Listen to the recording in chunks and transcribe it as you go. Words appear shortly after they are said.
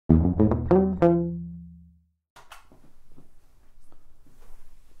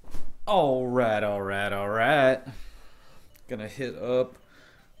Alright, alright, alright. Gonna hit up.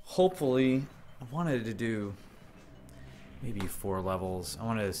 Hopefully, I wanted to do maybe 4 levels. I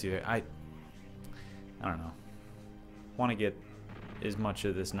wanted to see it. I don't know. Want to get as much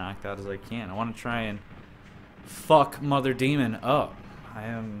of this knocked out as I can. I want to try and fuck Mother Demon up. I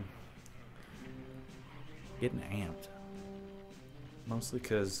am getting amped. Mostly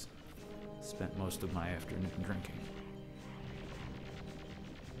because I spent most of my afternoon drinking.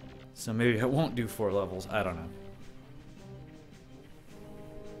 So maybe I won't do 4 levels. I don't know.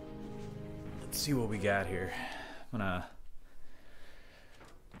 Let's see what we got here. I'm gonna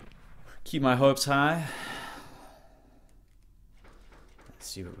keep my hopes high. Let's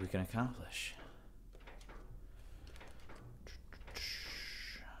see what we can accomplish.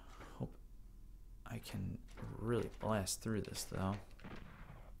 Hope I can really blast through this though.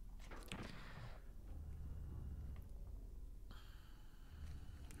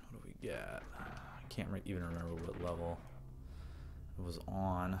 What do we got? I can't even remember what level it was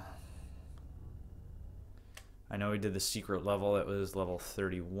on. I know we did the secret level. That was level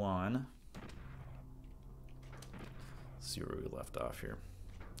 31. Let's see where we left off here.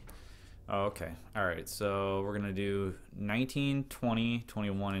 Oh, okay. All right. So we're going to do 19, 20,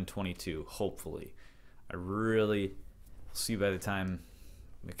 21, and 22, hopefully. I really see by the time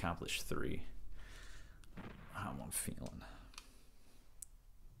we accomplish 3 how I'm feeling. What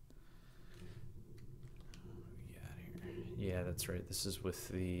do we got here? Yeah, that's right. This is with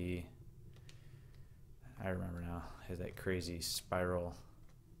the... I remember now. Has that crazy spiral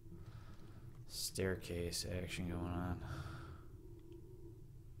staircase action going on.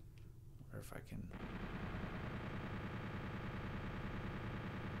 Or if I can.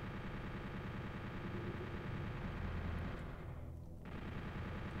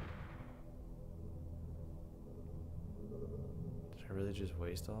 Did I really just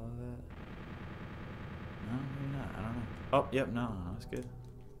waste all of that? No, maybe not. I don't know. Oh, yep, no, that's good.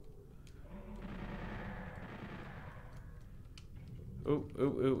 Ooh, ooh,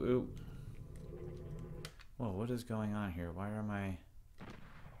 ooh, ooh. Whoa, what is going on here? Why are my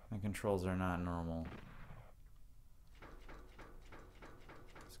controls are not normal?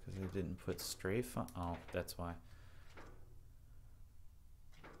 It's because I didn't put strafe on. Oh, that's why.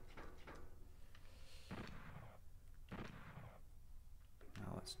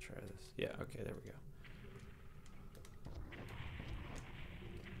 Now let's try this. Yeah, okay, there we go.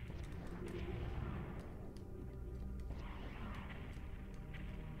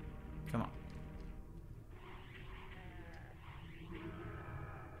 Come on.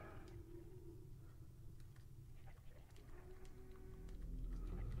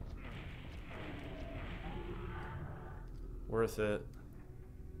 Worth it.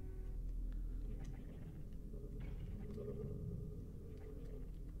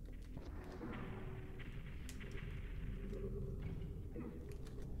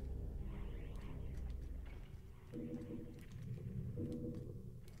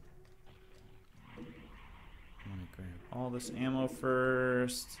 All this ammo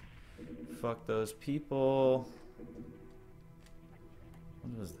first. Fuck those people.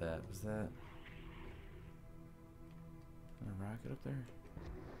 What was that? Was that a rocket up there?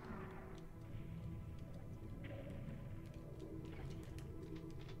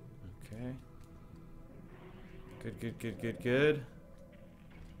 Okay. Good, good, good, good, good.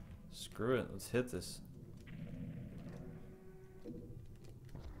 Screw it. Let's hit this.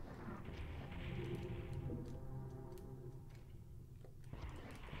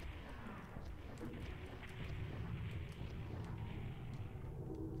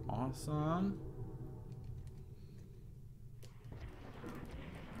 Awesome.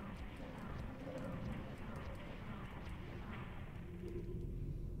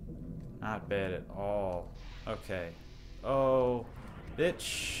 Not bad at all. Okay. Oh,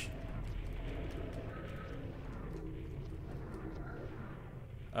 bitch.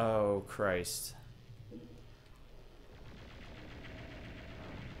 Oh, Christ.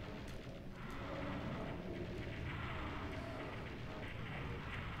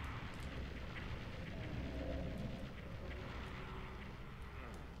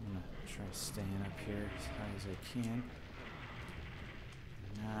 Try staying up here as high as I can.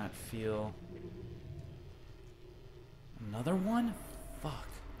 Not feel another one? Fuck.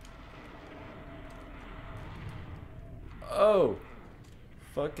 Oh!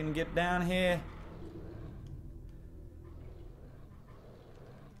 Fucking get down here.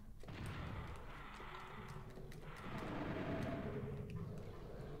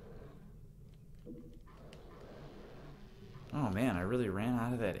 Oh man, I really ran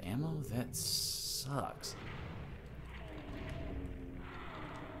out of that ammo? That sucks.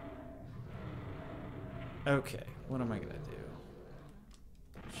 Okay, what am I gonna do?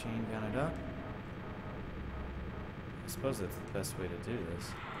 Chain gun it up? I suppose that's the best way to do this.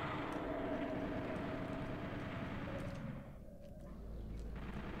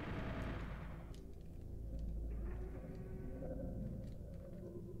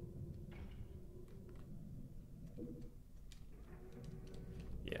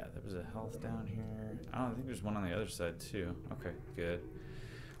 Yeah, there was a health down here. Oh, I think there's one on the other side too. Okay, good.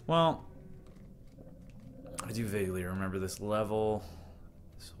 Well, I do vaguely remember this level.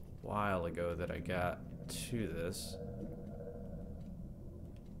 It's a while ago that I got to this.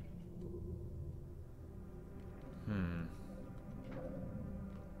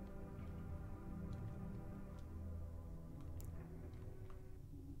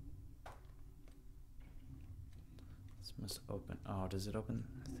 This must open. Oh, does it open?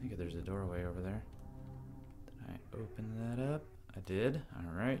 I think there's a doorway over there. Did I open that up? I did.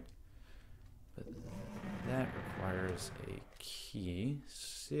 Alright. But that requires a key.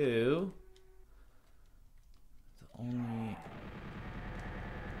 So, the only...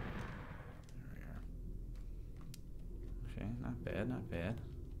 Okay, not bad, not bad.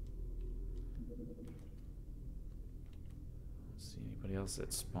 Don't see anybody else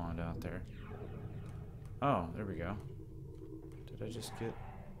that spawned out there. Oh, there we go. Did I just get...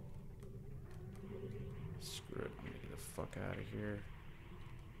 Screw it, I'm gonna get the fuck out of here.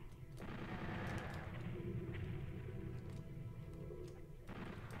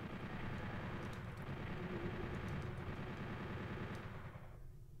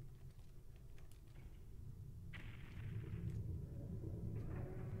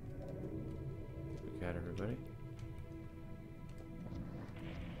 We got everybody.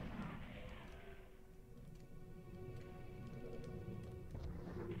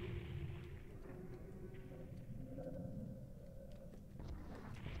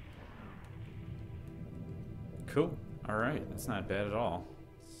 Cool. Alright, that's not bad at all.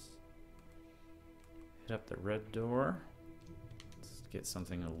 Let's hit up the red door. Let's get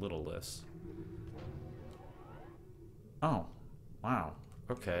something a little less. Oh, wow.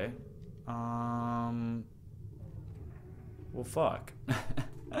 Okay. Well, fuck.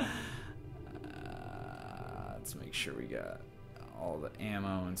 Let's make sure we got all the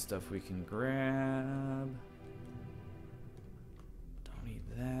ammo and stuff we can grab. Don't need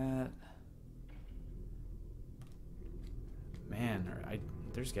that. Man,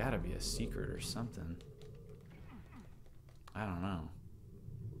 there's gotta be a secret or something. I don't know.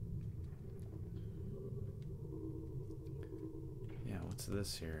 Yeah, what's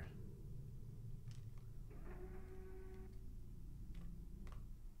this here?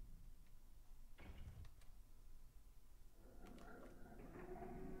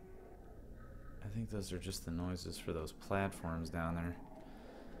 I think those are just the noises for those platforms down there.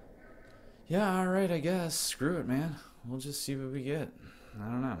 Yeah, alright, I guess. Screw it, man. We'll just see what we get. I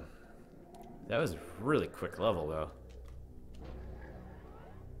don't know. That was a really quick level, though.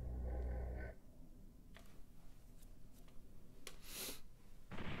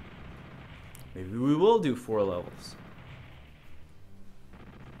 Maybe we will do 4 levels.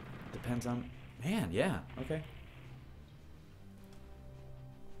 Depends on... Man, yeah, okay.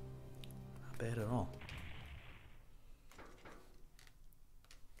 Not bad at all.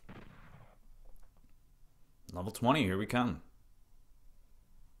 Level 20, here we come.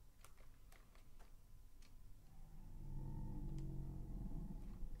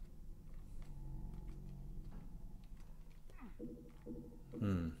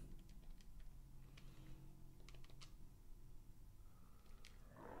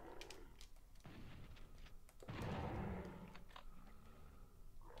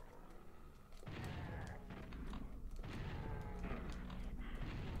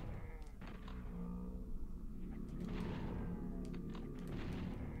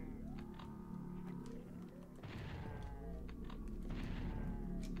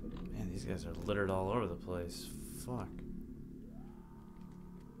 These guys are littered all over the place. Fuck.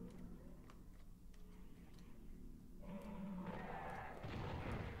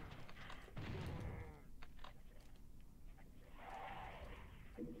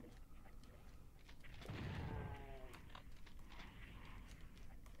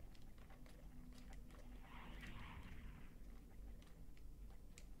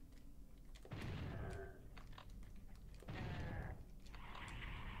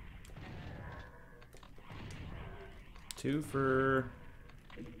 Two for...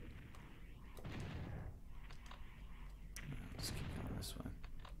 Let's keep going this way.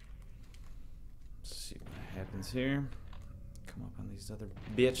 Let's see what happens here. Come up on these other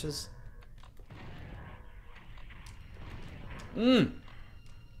bitches.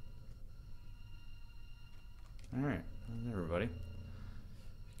 Alright, everybody.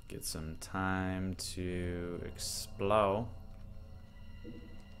 Get some time to explore.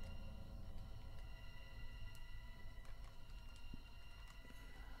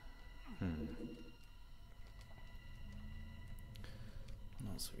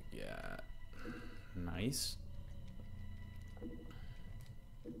 What else we got? Nice.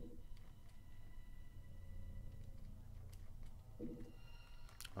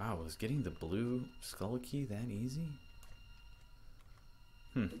 Wow, was getting the blue skull key that easy?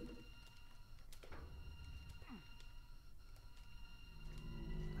 I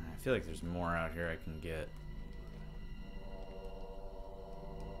feel like there's more out here I can get.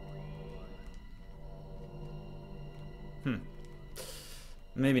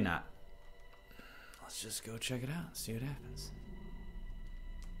 Maybe not. Let's just go check it out, see what happens.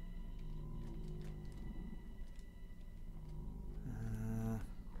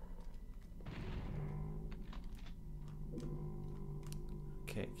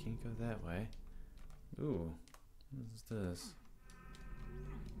 Okay, can't go that way. Ooh, what is this?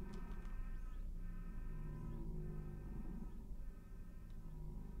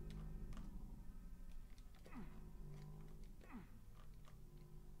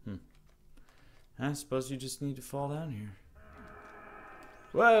 I suppose you just need to fall down here.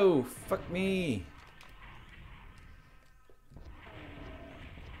 Whoa, fuck me.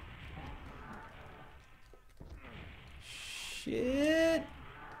 Shit.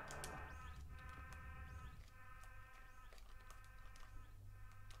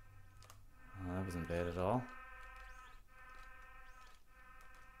 Oh, that wasn't bad at all.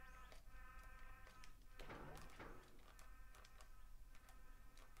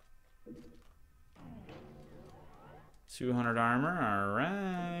 $200 armor,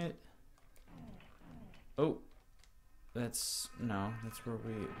 alright. Oh, that's where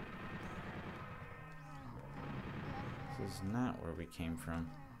we... This is not where we came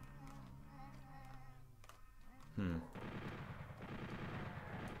from. Maybe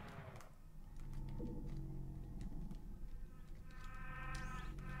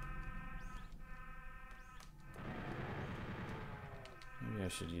I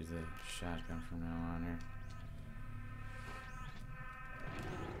should use the shotgun from now on here.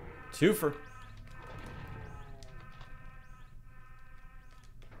 Twofer.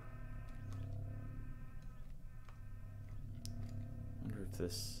 Wonder if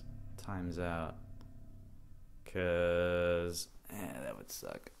this times out. Cause that would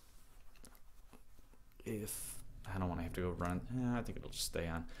suck. If I don't want to have to go run. I think it'll just stay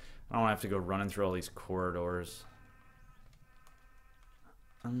on. I don't want to have to go running through all these corridors.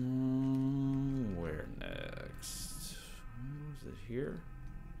 Where next? Was it here?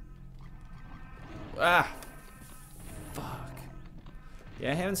 Ah! Fuck.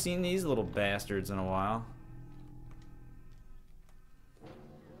 Yeah, I haven't seen these little bastards in a while.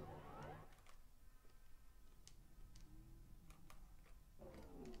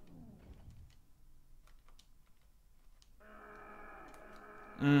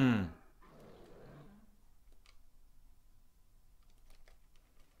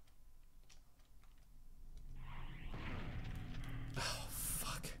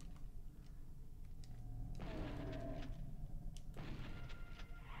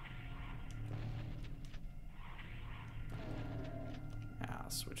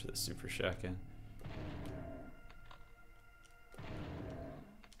 Switch to the super shotgun.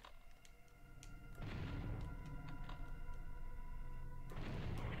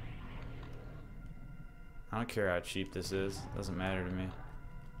 I don't care how cheap this is. Doesn't matter to me.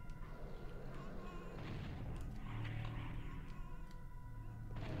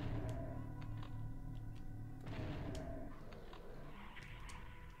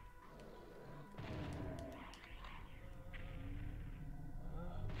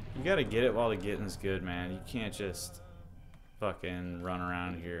 You gotta get it while the getting's good, man. You can't just fucking run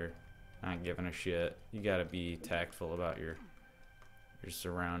around here not giving a shit. You gotta be tactful about your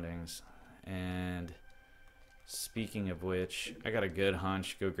surroundings. And speaking of which, I got a good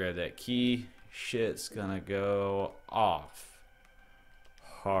hunch. Go grab that key. Shit's gonna go off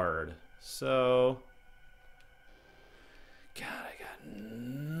hard. So, God, I got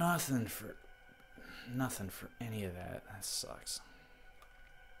nothing for any of that. That sucks.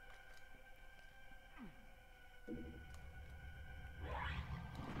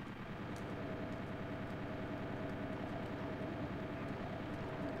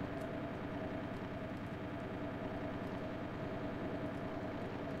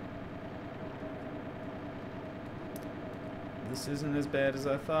 This isn't as bad as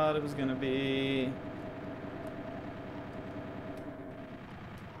I thought it was gonna be.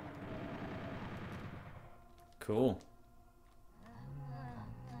 Cool.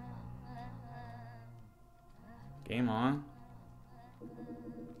 Game on.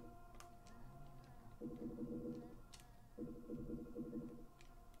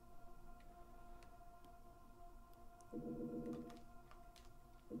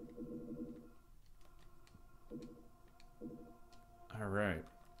 All right.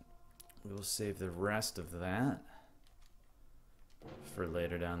 We will save the rest of that for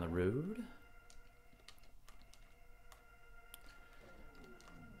later down the road.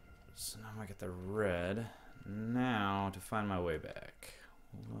 So now I'm gonna get the red. Now to find my way back.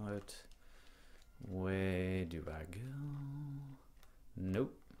 What way do I go?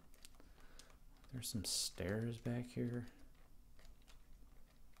 Nope. There's some stairs back here.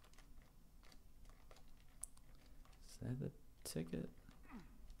 Is that the ticket?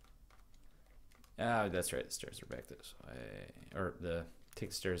 Oh, that's right. The stairs are back this way. Or take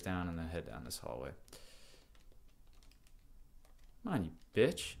the stairs down and then head down this hallway. Come on, you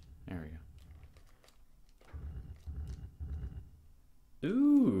bitch. There we go.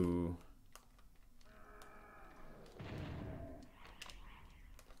 Ooh.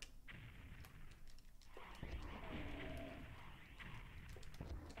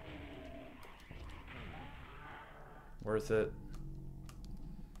 Worth it.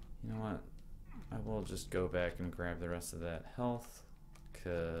 You know what? I will just go back and grab the rest of that health,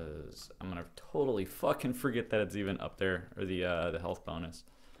 because I'm gonna totally fucking forget that it's even up there, or the health bonus.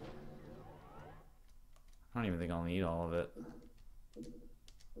 I don't even think I'll need all of it.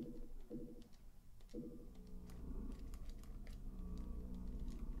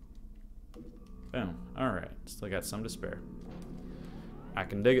 Boom. Alright, still got some to spare. I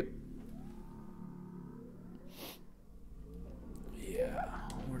can dig it. Yeah,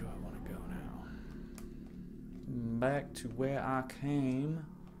 where do I want to go now? Back to where I came.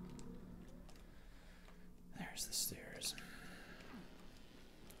 There's the stairs.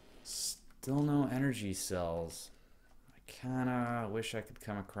 Still no energy cells. I kinda wish I could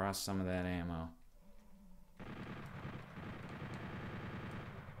come across some of that ammo.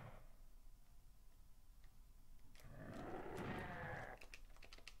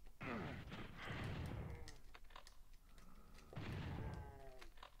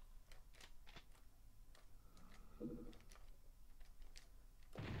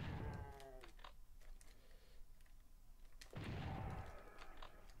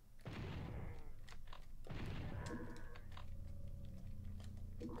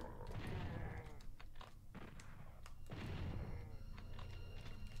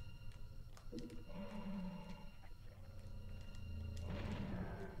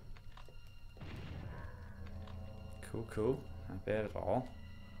 Cool, cool. Not bad at all.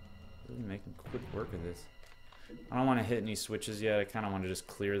 Really making quick work of this. I don't want to hit any switches yet. I kind of want to just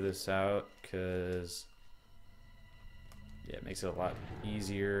clear this out because, yeah, it makes it a lot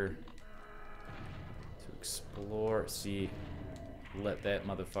easier to explore. See, let that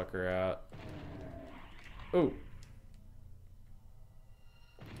motherfucker out. Oh.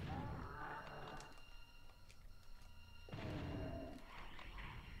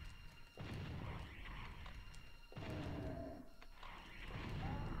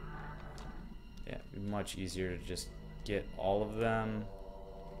 Much easier to just get all of them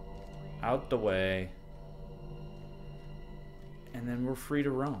out the way, and then we're free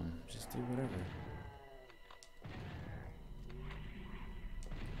to roam. Just do whatever.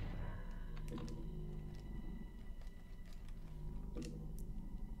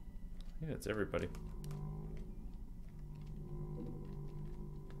 Yeah, it's everybody.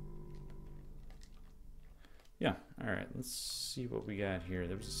 Yeah, alright, let's see what we got here.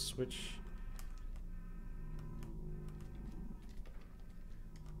 There was a switch.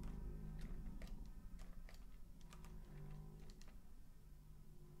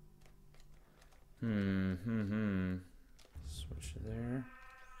 Switch there.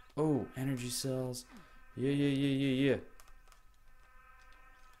 Oh, energy cells. Yeah.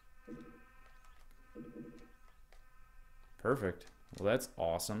 Perfect. Well, that's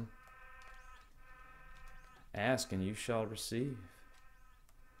awesome. Ask and you shall receive.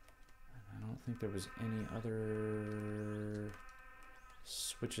 I don't think there was any other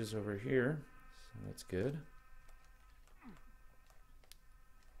switches over here, so that's good.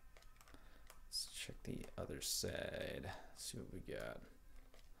 Let's check the other side. See what we got.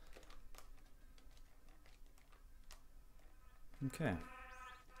 Okay.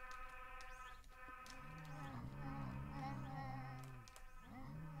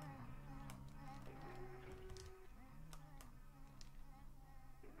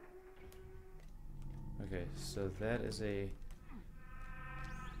 Okay, so that is a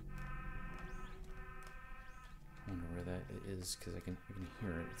it is because I can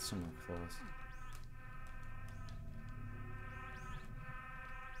hear it. It's somewhere close.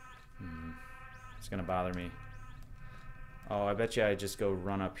 It's gonna bother me. Oh, I bet you I just go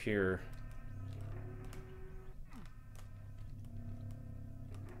run up here.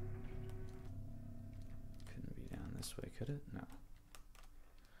 Couldn't be down this way, could it? No.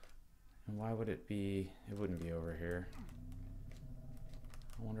 And why would it be? It wouldn't be over here.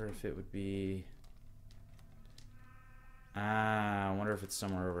 I wonder if it would be... I wonder if it's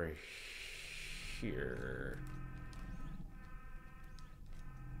somewhere over here.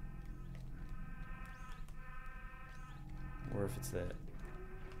 Or if it's that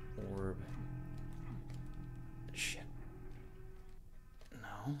orb. Shit.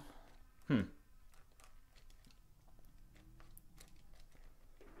 No.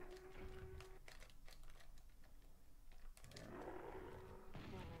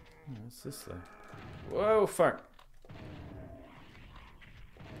 What's this thing? Whoa, fuck.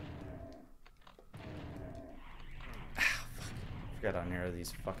 Ah, fuck. Forgot how narrow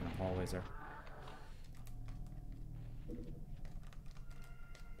these fucking hallways are.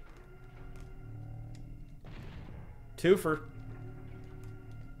 Twofer.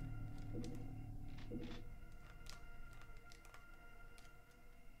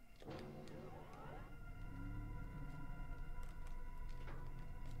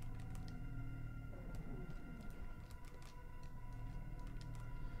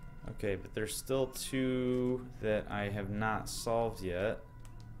 Okay, but there's still two that I have not solved yet.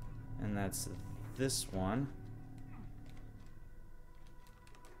 And that's this one.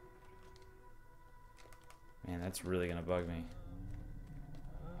 Man, that's really gonna bug me.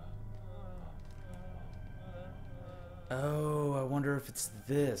 Oh, I wonder if it's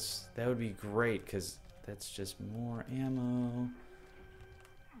this. That would be great, because that's just more ammo.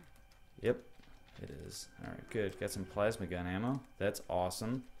 Yep, it is. Alright, good. Got some plasma gun ammo. That's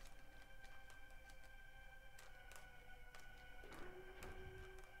awesome.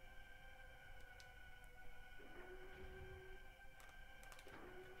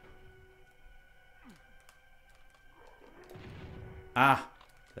 Ah,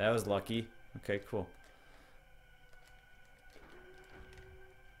 that was lucky. Okay, cool.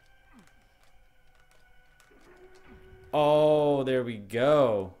 Oh, there we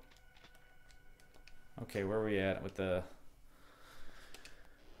go. Okay, where are we at with the...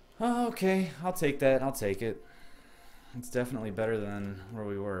 Oh, okay, I'll take that. I'll take it. It's definitely better than where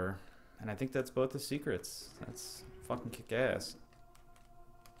we were. And I think that's both the secrets. That's fucking kick-ass.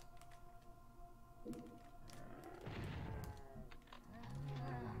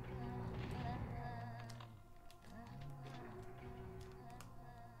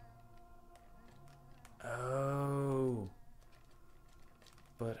 Oh.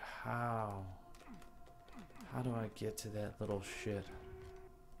 But how? How do I get to that little shit?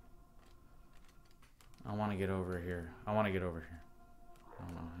 I want to get over here. I want to get over here. I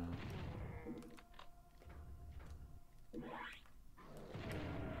don't know how.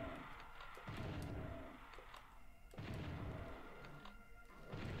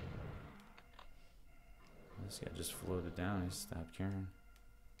 This guy just floated down. He stopped caring.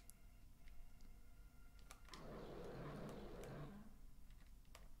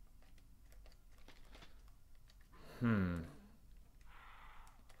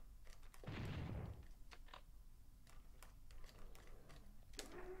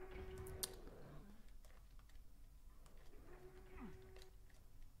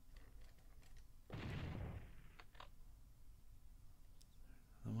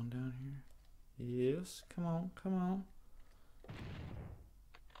 The one down here? Yes, come on, come on.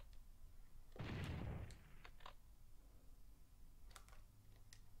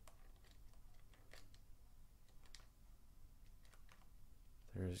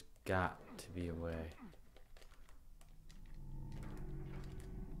 There's got to be a way.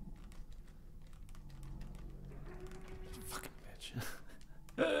 Fucking bitch.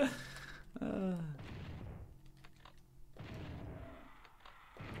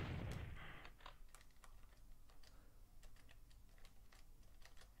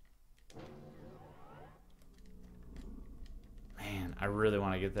 Man, I really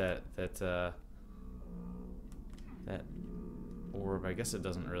want to get that orb. I guess it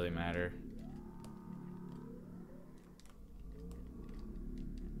doesn't really matter.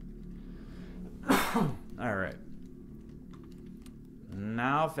 All right.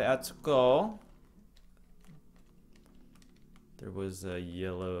 Now let's go. There was a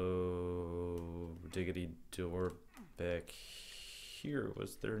yellow diggity door back here.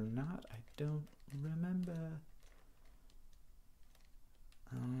 Was there not? I don't remember.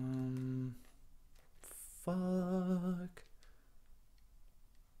 fuck?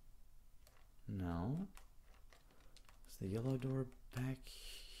 No. Is the yellow door back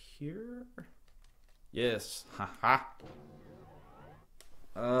here? Yes. Haha.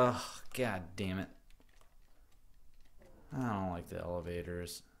 Ugh, god damn it. I don't like the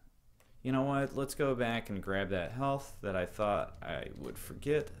elevators. You know what? Let's go back and grab that health that I thought I would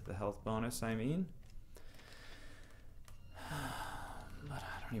forget. The health bonus, I mean. But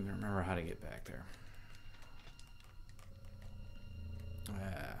I don't even remember how to get back there.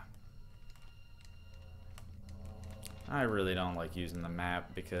 I really don't like using the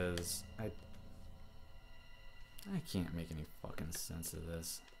map because I can't make any fucking sense of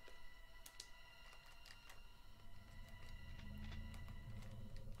this.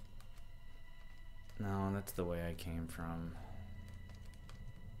 No, that's the way I came from.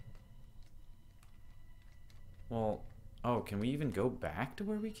 Well, oh, can we even go back to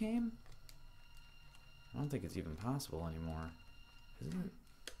where we came? I don't think it's even possible anymore. Isn't it?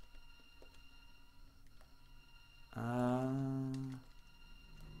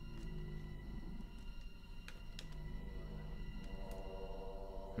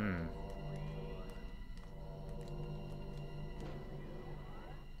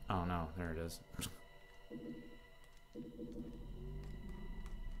 Oh no, there it is.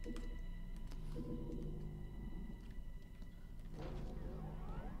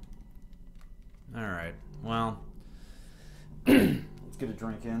 Alright, well, let's get a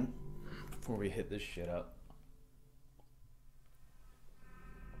drink in before we hit this shit up.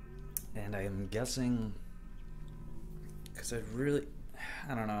 And I am guessing, because I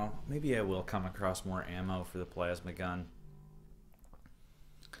don't know, maybe I will come across more ammo for the plasma gun.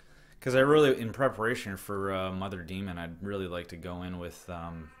 Because I really, in preparation for Mother Demon, I'd really like to go in with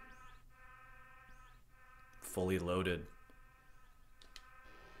fully loaded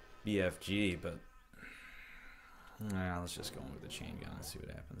BFG, but let's just go in with the chain gun and see what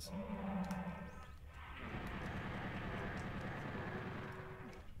happens.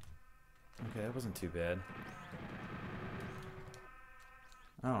 Okay, that wasn't too bad.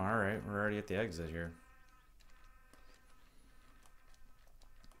 Oh, alright, we're already at the exit here.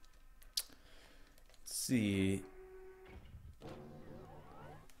 Let's see.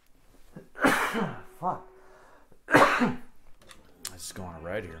 Fuck. Let's just go on a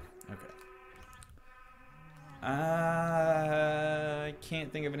ride here. Okay. I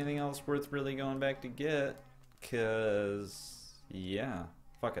can't think of anything else worth really going back to get. Cause, yeah,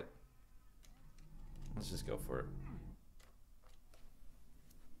 fuck it. Let's just go for it.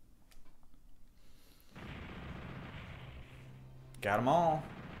 Got them all.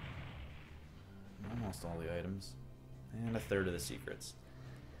 Almost all the items. And a third of the secrets.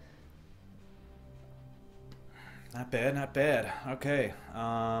 Not bad, not bad. Okay.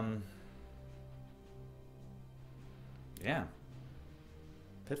 Yeah.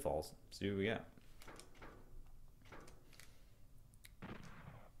 Pitfalls. See what we got.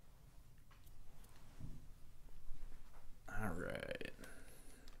 Alright.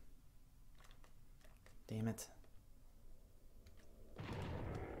 Damn it.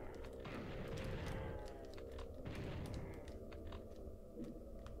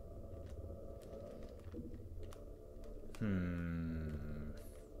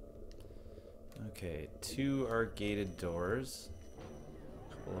 Okay, 2 are gated doors.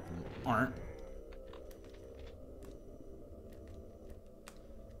 A couple of them aren't.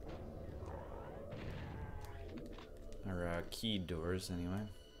 Or keyed doors, anyway.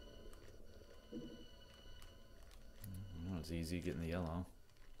 Oh, it's easy getting the yellow.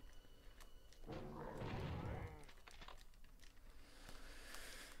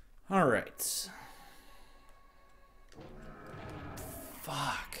 Alright.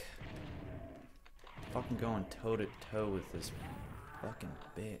 Fuck. Fucking going toe to toe with this fucking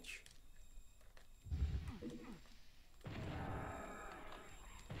bitch.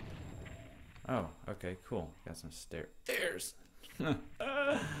 Oh, okay, cool. Got some stairs.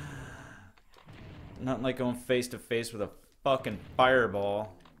 Nothing like going face to face with a fucking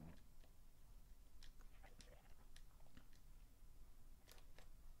fireball.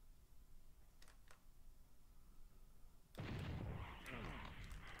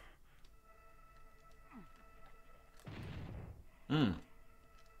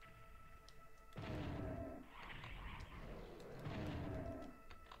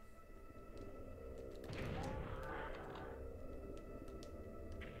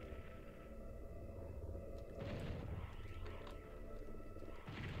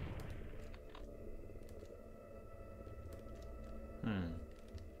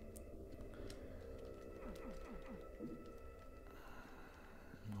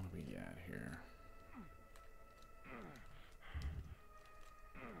 What do we got here?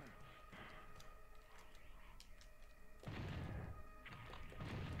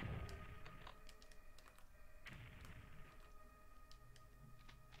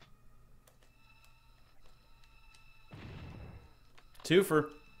 Twofer.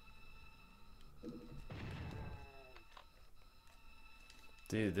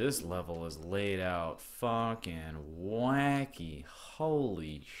 Dude, this level is laid out fucking wacky.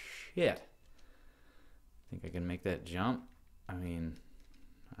 Holy shit. Think I can make that jump? I mean,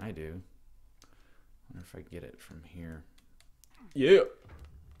 I do. Wonder if I get it from here. Yeah.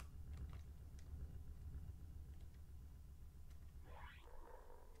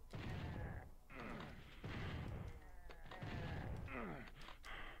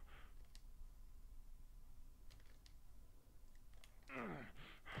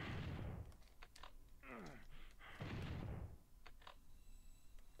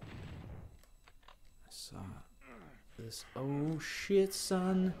 This. Oh shit,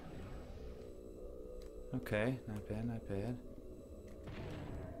 son. Okay, not bad, not bad.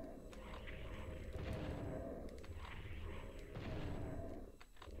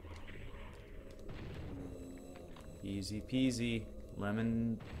 Easy peasy,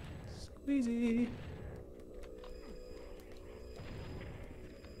 lemon squeezy.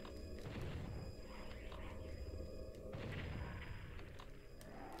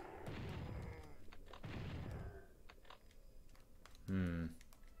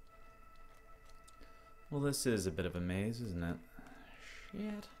 Well, this is a bit of a maze, isn't it?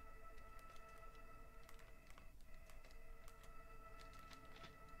 Shit.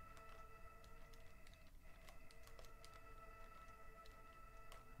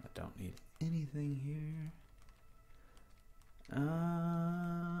 I don't need anything here. No,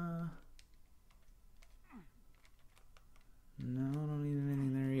 I don't need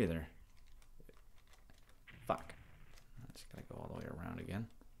anything there either. Fuck. I just gotta go all the way around again.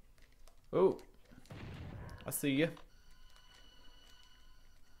 Oh! I see you.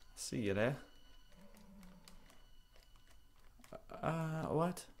 See you there.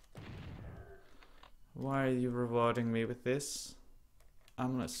 What? Why are you rewarding me with this?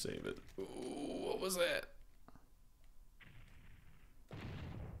 I'm gonna save it. Ooh, what was that?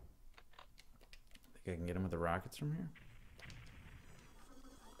 Think I can get him with the rockets from here?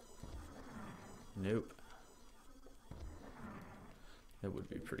 Nope. That would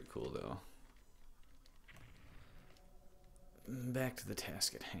be pretty cool though. Back to the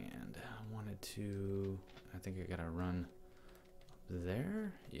task at hand. I wanted to... I think I gotta run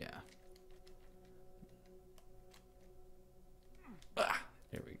there? Yeah. Ah!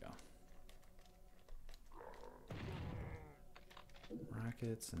 There we go.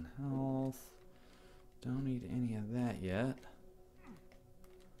 Rockets and health. Don't need any of that yet.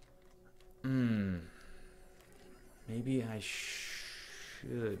 Maybe I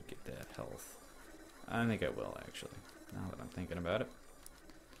should get that health. I think I will, actually. Now that I'm thinking about it.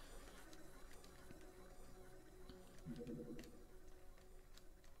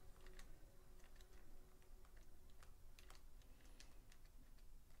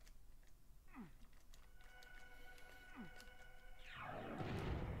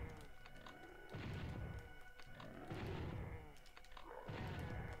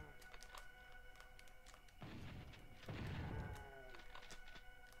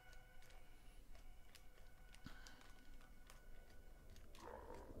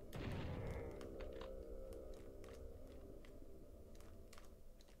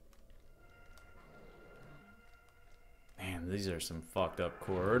 These are some fucked up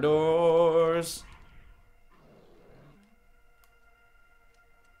corridors.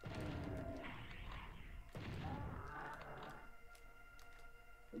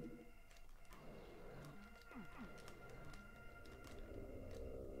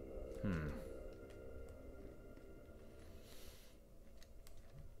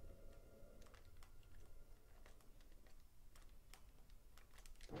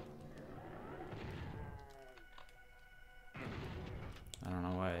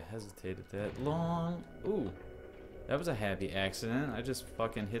 Hesitated that long. Ooh, that was a happy accident. I just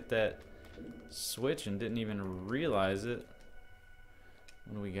fucking hit that switch and didn't even realize it.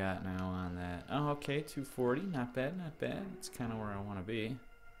 What do we got now on that? Oh, okay, 240. Not bad, not bad. It's kind of where I want to be.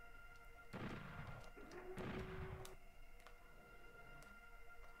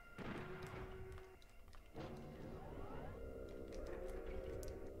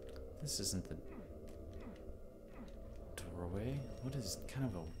 This isn't the doorway. What is kind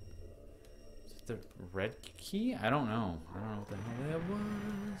of a... Is it the red key? I don't know. I don't know what the hell that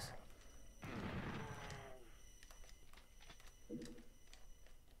was.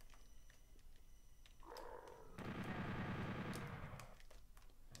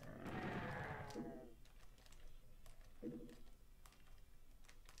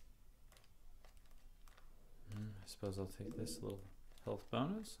 I suppose I'll take this little health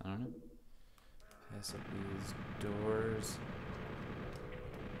bonus. I don't know. Pass up these doors.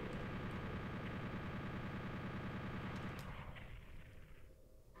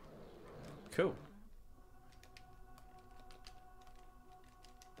 Cool.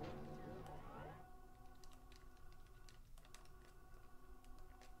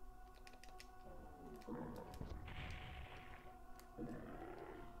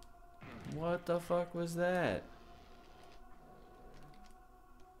 What the fuck was that?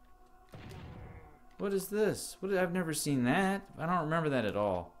 What is this? I've never seen that. I don't remember that at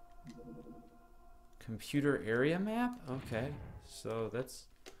all. Computer area map? Okay. So that's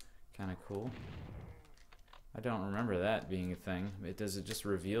kind of cool. I don't remember that being a thing. Does it just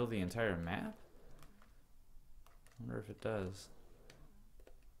reveal the entire map? I wonder if it does.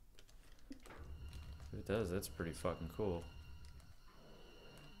 If it does, that's pretty fucking cool.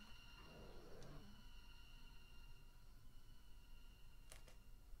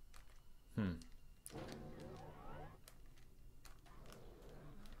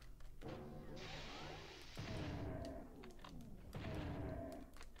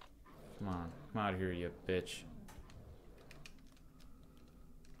 Come on. Come out here, you bitch.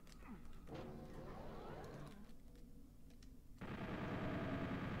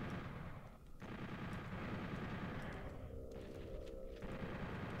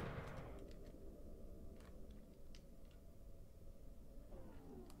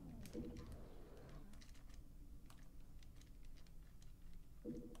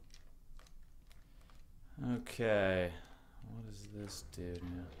 Okay. What does this do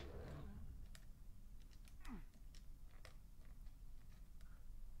now?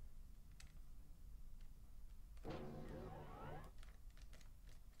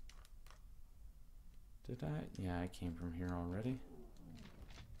 Did I? Yeah, I came from here already.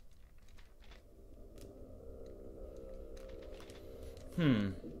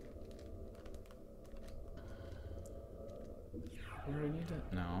 Where do I need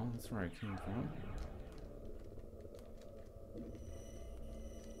to? No, that's where I came from.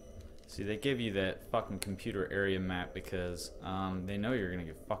 See, they give you that fucking computer area map because they know you're gonna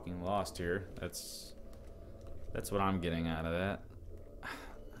get fucking lost here. That's what I'm getting out of that. I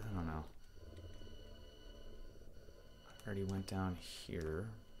don't know. I already went down here,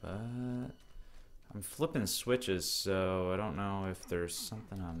 but I'm flipping switches, so I don't know if there's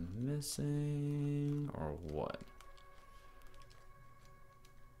something I'm missing or what.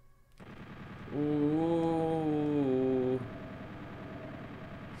 Ooh.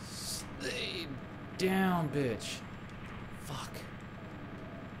 Stay down, bitch. Fuck.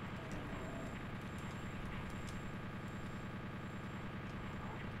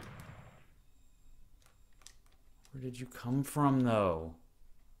 Where did you come from, though?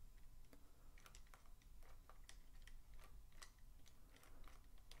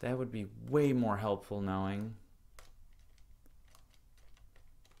 That would be way more helpful knowing.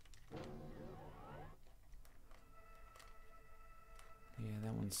 Yeah,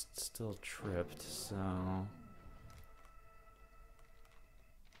 that one's still tripped, so...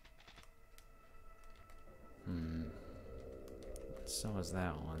 So is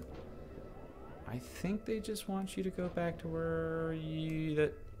that one. I think they just want you to go back to where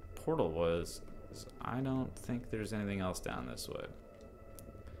that portal was. I don't think there's anything else down this way.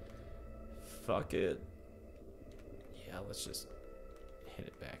 Fuck it. Yeah, let's just hit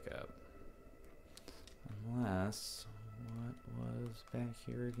it back up. Unless... what was back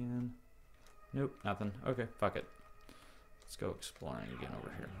here again? Nope, nothing. Okay, fuck it. Let's go exploring again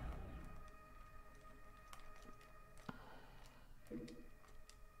over here.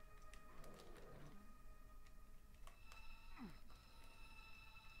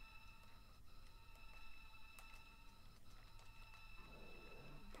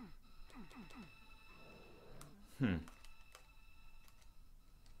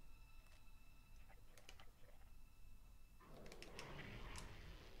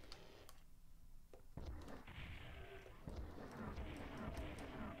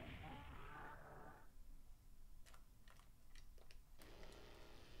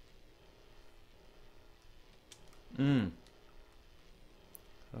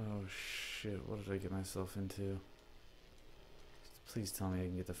 Oh shit, what did I get myself into? Please tell me I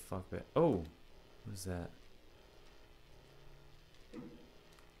can get the fuck back. Oh! What is that?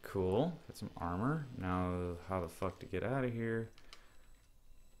 Cool. Got some armor. Now, how the fuck to get out of here?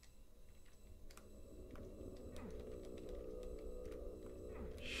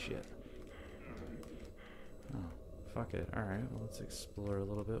 Shit. Oh, fuck it. Alright, well, let's explore a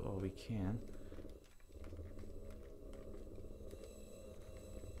little bit while we can.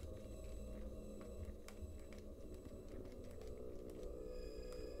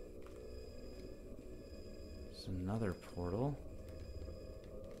 Another portal.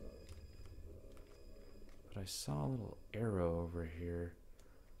 But I saw a little arrow over here.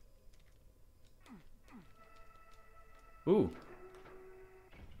 Ooh.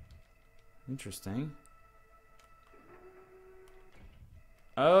 Interesting.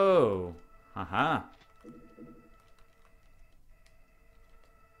 Oh. Haha.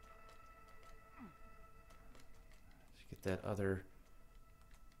 Let's get that other.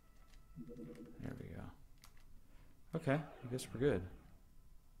 There we go. Okay, I guess we're good.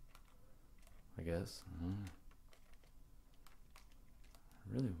 I guess. I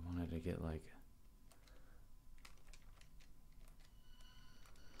really wanted to get like.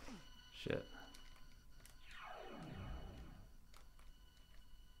 Shit.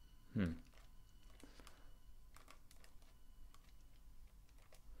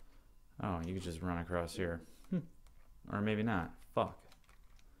 Oh, you could just run across here. Or maybe not. Fuck.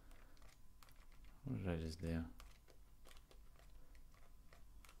 What did I just do?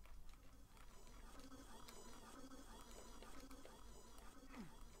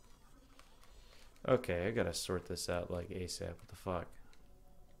 Okay, I gotta sort this out like ASAP. What the fuck?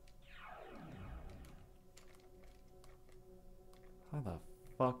 How the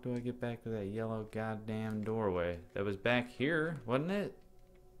fuck do I get back to that yellow goddamn doorway? That was back here, wasn't it?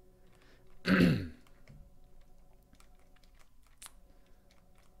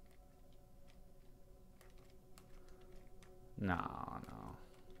 No, no.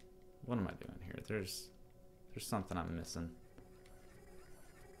 What am I doing here? There's something I'm missing.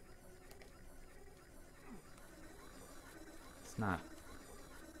 It's not.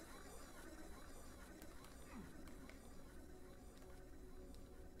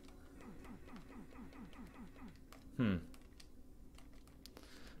 I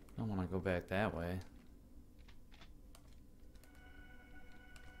don't want to go back that way.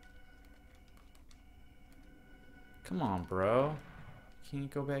 Come on, bro.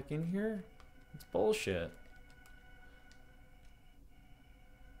 Can't go back in here? It's bullshit.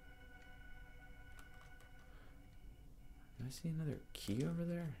 Do I see another key over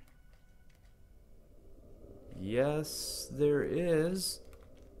there? Yes, there is.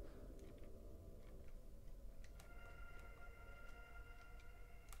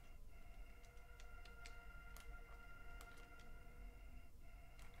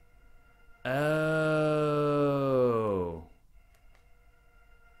 Oh.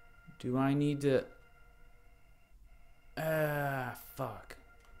 Do I need to... Ah, fuck.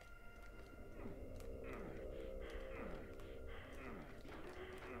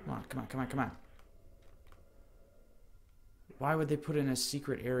 Come on, come on, come on, come on. Why would they put in a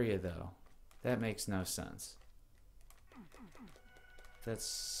secret area, though? That makes no sense. That's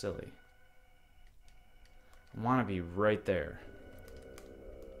silly. I want to be right there.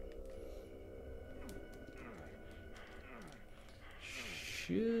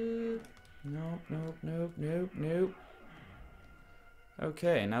 Shit. Nope, nope, nope, nope, nope.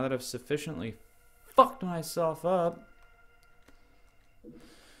 Okay, now that I've sufficiently fucked myself up.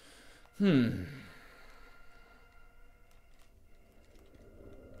 Now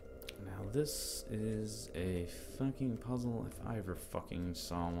this is a fucking puzzle if I ever fucking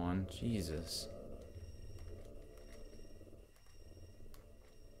saw one. Jesus.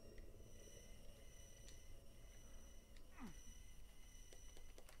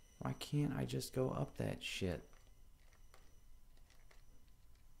 Why can't I just go up that shit?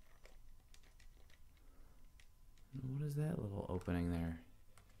 What is that little opening there?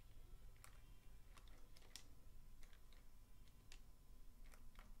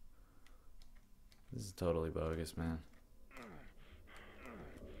 This is totally bogus, man.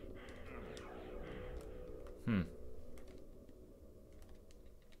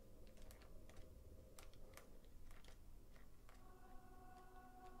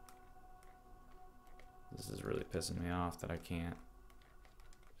 This is really pissing me off that I can't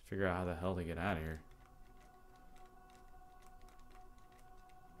figure out how the hell to get out of here.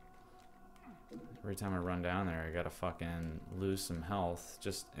 Every time I run down there, I gotta fucking lose some health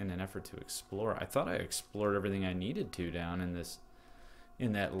just in an effort to explore. I thought I explored everything I needed to down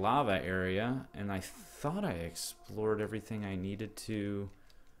in that lava area, and I thought I explored everything I needed to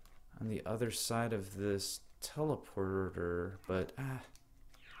on the other side of this teleporter, but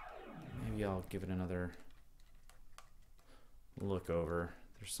maybe I'll give it another look over.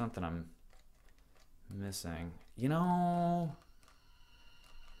 There's something I'm missing. You know...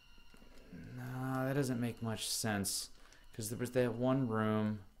 No, that doesn't make much sense. Because there was that one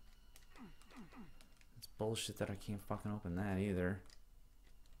room. It's bullshit that I can't fucking open that either.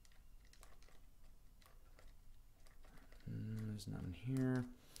 There's nothing here.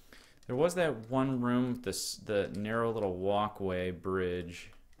 There was that one room, the narrow little walkway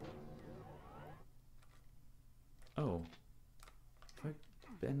bridge. Oh. Have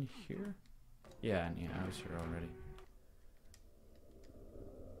I been here? Yeah, I was here already.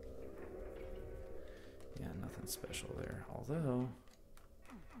 Yeah, nothing special there. Although,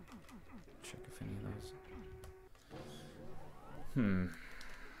 check if any of those.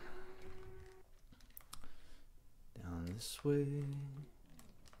 Down this way.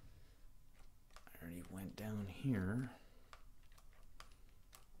 I already went down here.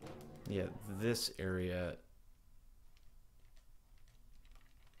 Yeah, this area.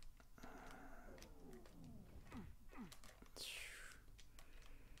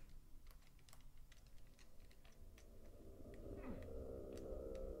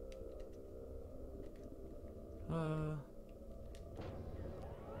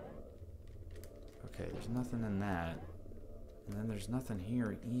 Okay, there's nothing in that. And then there's nothing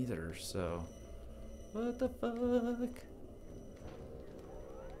here either, so... What the fuck?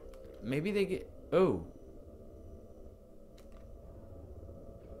 Maybe they get... Oh!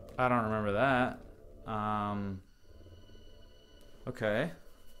 I don't remember that. Okay.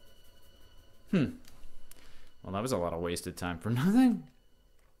 Well, that was a lot of wasted time for nothing.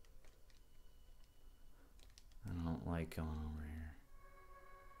 I don't like going over here.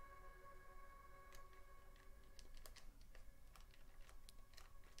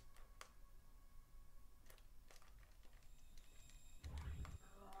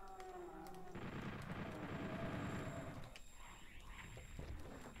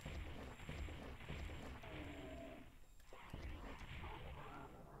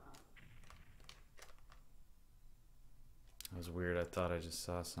 That was weird. I thought I just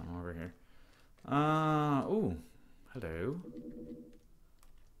saw something over here. Ooh. Hello.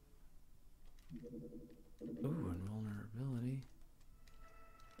 Ooh, invulnerability.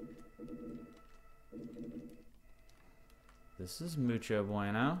 This is mucho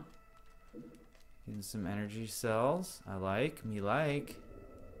bueno. Getting some energy cells. I like. Me like.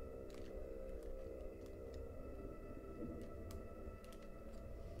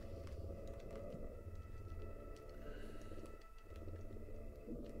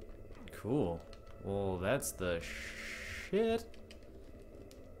 Cool. Well, that's the shit.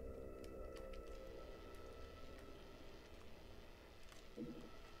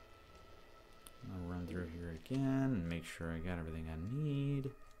 I'll run through here again and make sure I got everything I need.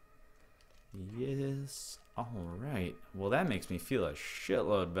 Yes. Alright. Well, that makes me feel a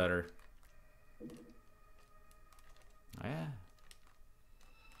shitload better. Yeah.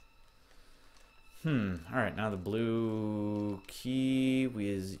 Alright, now the blue key,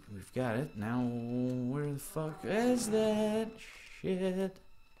 we've got it. Now, where the fuck is that shit?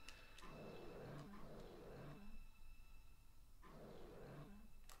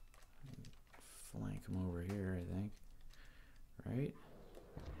 Flank him over here, I think. Right?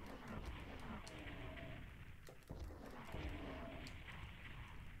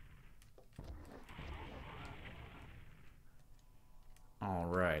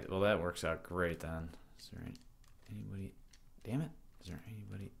 Alright, well that works out great then. Is there anybody... Damn it. Is there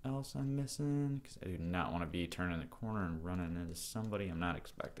anybody else I'm missing? Because I do not want to be turning the corner and running into somebody I'm not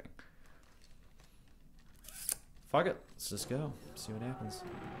expecting. Fuck it. Let's just go. See what happens.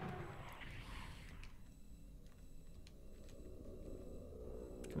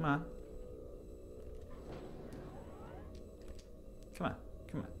 Come on. Come on.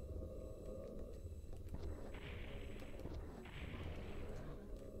 Come on.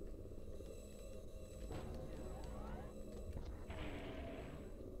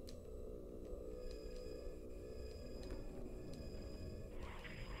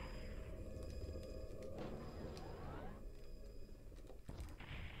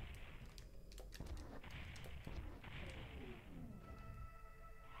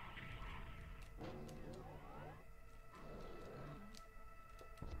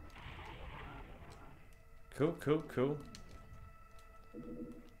 Cool, cool, cool.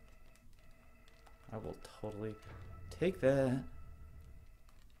 I will totally take that.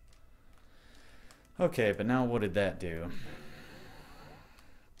 Okay, but now what did that do?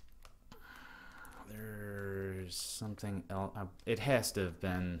 There's something else. It has to have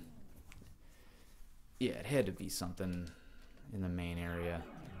been... Yeah, it had to be something in the main area.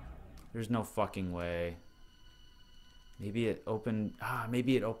 There's no fucking way. Maybe it opened...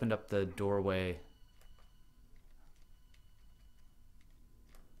 maybe it opened up the doorway.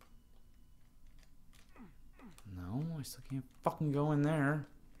 No, I still can't fucking go in there.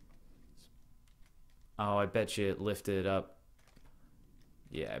 Oh, I bet you it lifted up.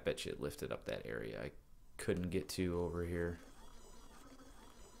 Yeah, I bet you it lifted up that area I couldn't get to over here.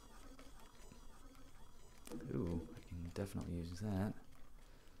 Ooh, I can definitely use that.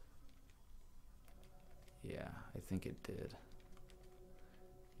 Yeah, I think it did.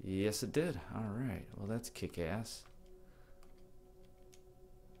 Yes, it did. Alright, well that's kick-ass.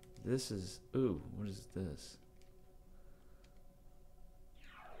 This is... Ooh, what is this?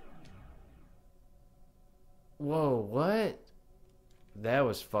 Whoa, what? That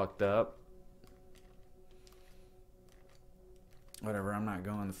was fucked up. Whatever, I'm not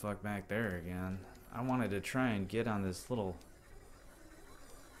going the fuck back there again. I wanted to try and get on this little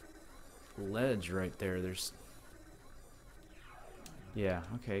ledge right there. There's... Yeah,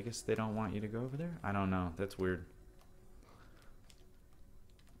 okay, I guess they don't want you to go over there? I don't know, that's weird.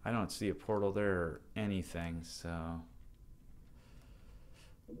 I don't see a portal there or anything, so...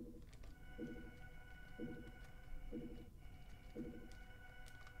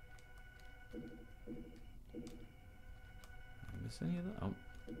 Miss any of that? Oh.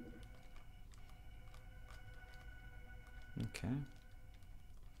 Okay.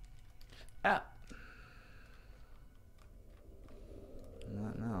 Ah!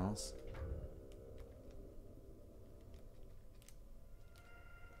 Nothing else.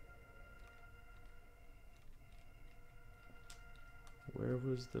 Where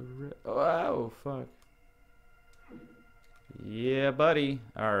was the red? Oh, fuck. Yeah, buddy.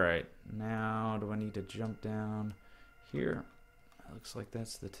 Alright. Now, do I need to jump down here? Looks like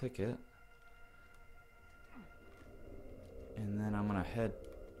that's the ticket. And then I'm gonna head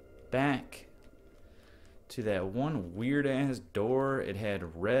back to that one weird ass door. It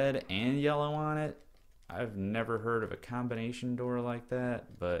had red and yellow on it. I've never heard of a combination door like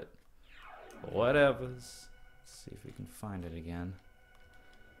that, but whatever. Let's see if we can find it again.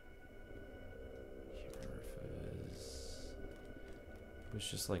 It was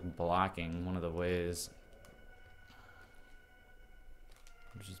just like blocking one of the ways.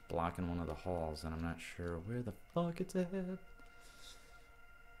 It was just blocking one of the halls, and I'm not sure where the fuck it's at.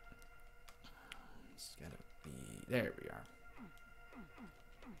 It's gotta be... There we are.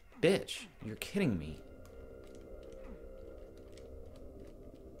 Bitch, you're kidding me.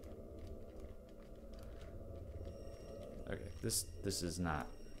 Okay, this is not...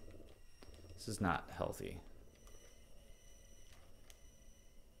 This is not healthy.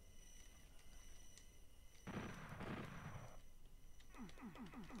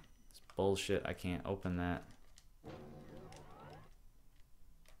 Bullshit, I can't open that.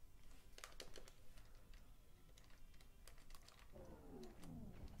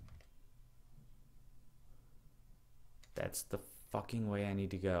 That's the fucking way I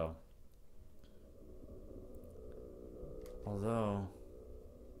need to go. Although,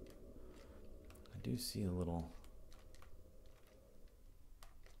 I do see a little...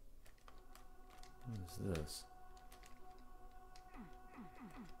 What is this?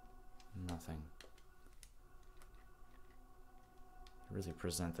 Nothing. I really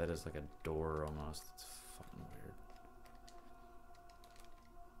present that as like a door almost. It's fucking weird.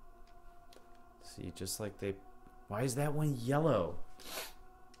 See, just like they... Why is that one yellow?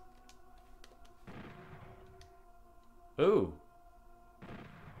 Ooh.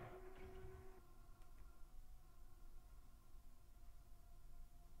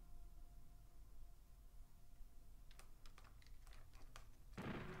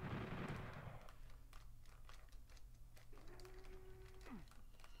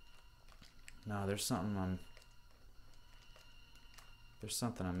 No, there's something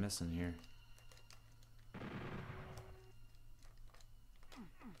I'm missing here.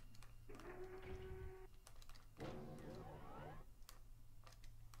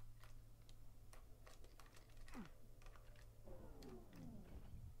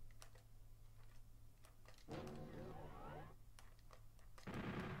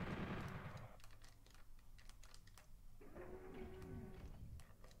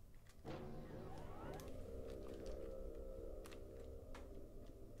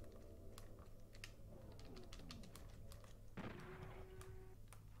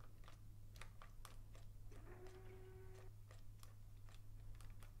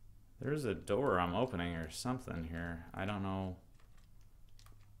 There's a door I'm opening or something here. I don't know.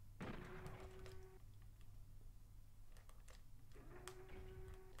 I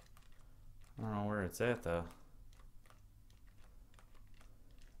don't know where it's at though.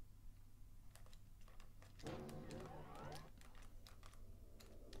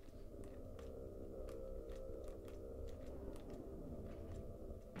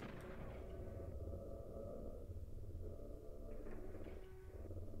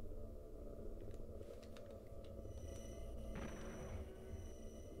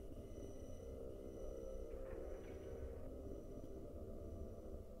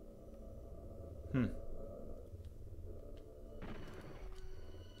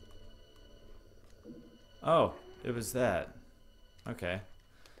 Oh, it was that. Okay.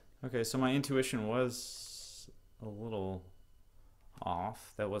 Okay, so my intuition was a little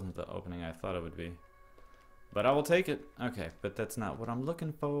off. That wasn't the opening I thought it would be. But I will take it. Okay, but that's not what I'm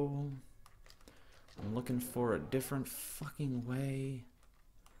looking for. I'm looking for a different fucking way.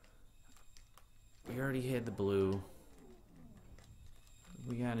 We already had the blue.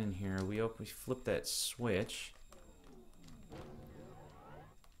 We got in here. We flipped that switch.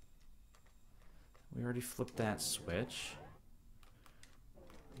 We already flipped that switch.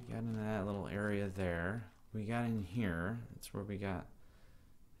 We got into that little area there. We got in here. That's where we got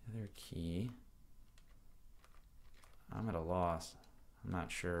the other key. I'm at a loss. I'm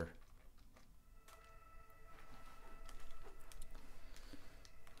not sure.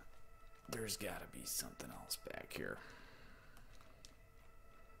 There's gotta be something else back here.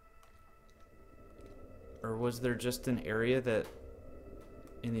 Or was there just an area that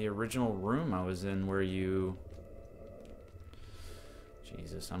in the original room I was in where you...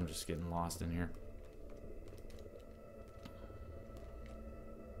 Jesus, I'm just getting lost in here.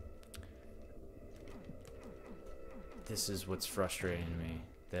 This is what's frustrating me,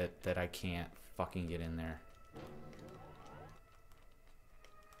 that I can't fucking get in there.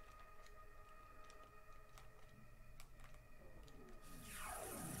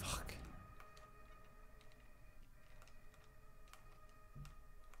 Fuck.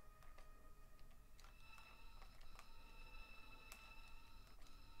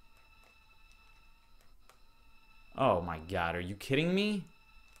 Oh my god, are you kidding me?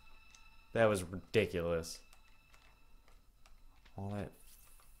 That was ridiculous. All that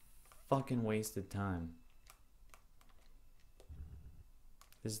fucking wasted time.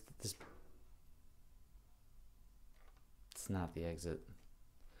 This it's not the exit.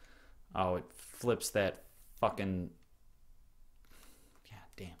 Oh, it flips that fucking... God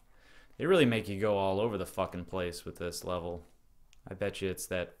damn. They really make you go all over the fucking place with this level. I bet you it's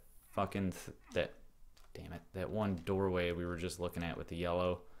that fucking... Damn it. That one doorway we were just looking at with the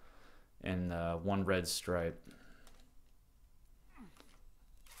yellow and one red stripe.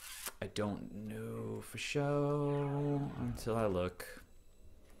 I don't know for sure until I look.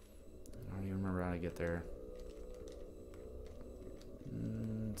 I don't even remember how to get there.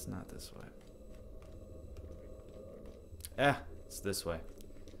 It's not this way. It's this way.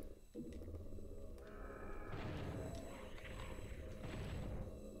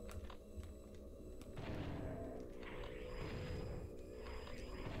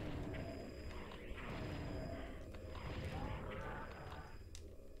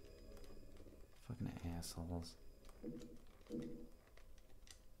 Assholes. I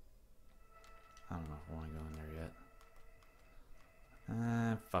don't know if I want to go in there yet.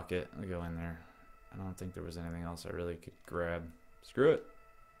 Fuck it. I'll go in there. I don't think there was anything else I really could grab. Screw it.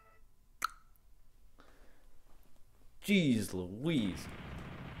 Jeez Louise.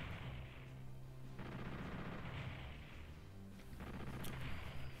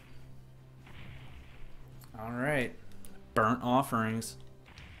 Alright. Burnt offerings.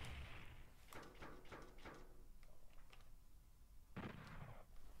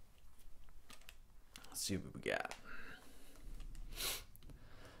 See what we got.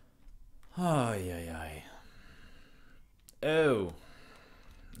 Oh, yeah. Oh.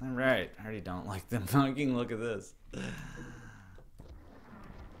 Alright. I already don't like them. Fucking look at this.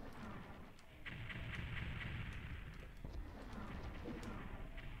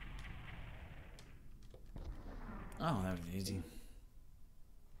 Oh, that was easy.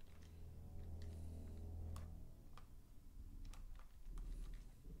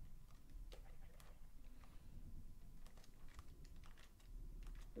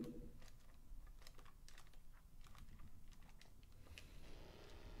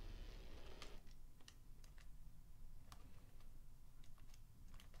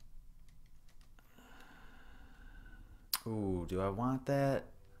 Ooh, do I want that?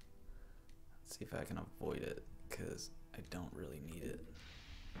 Let's see if I can avoid it, because I don't really need it.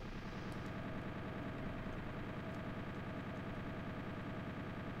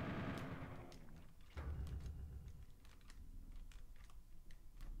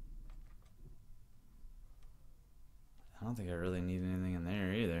 I don't think I really need anything in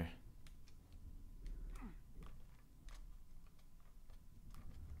there either.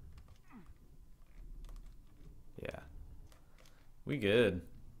 Yeah. We good.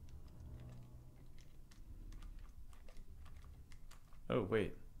 Oh,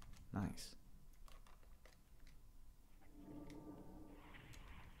 wait. Nice.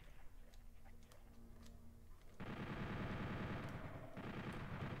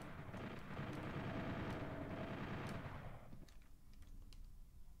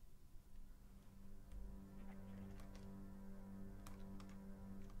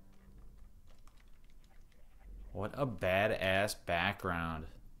 What a badass background.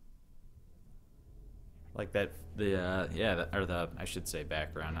 Like that, I should say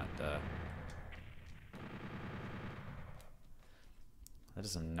background, not the. That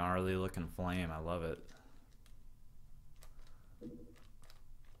is a gnarly looking flame. I love it.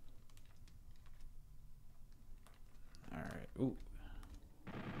 All right. Ooh.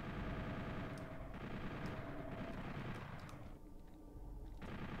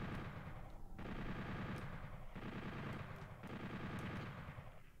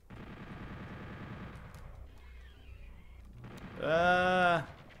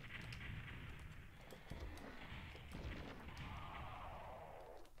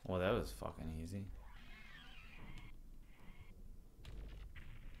 Well, that was fucking easy.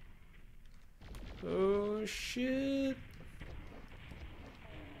 Oh, shit.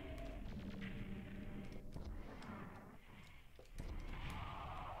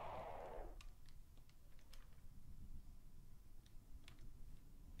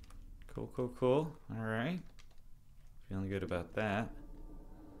 Cool, cool, cool. All right. Feeling good about that.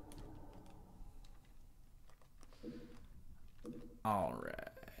 All right.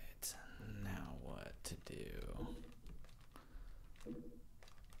 Now what to do?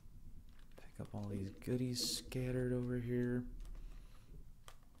 Pick up all these goodies scattered over here.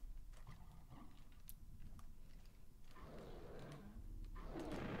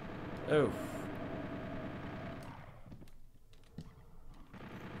 Oh.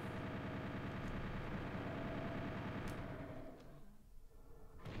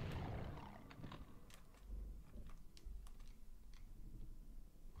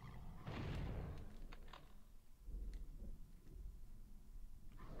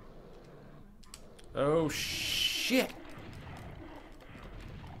 Oh, shit.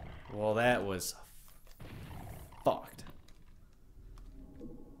 Well, that was fucked.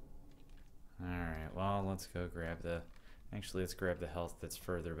 Alright, well, let's go grab the... Actually, let's grab the health that's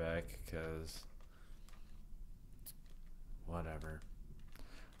further back, because... Whatever.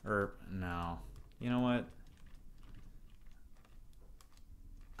 Or, no. You know what?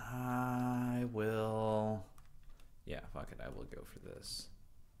 I will... Yeah, fuck it, I will go for this.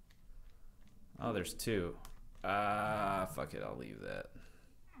 Oh, there's two. Fuck it, I'll leave that.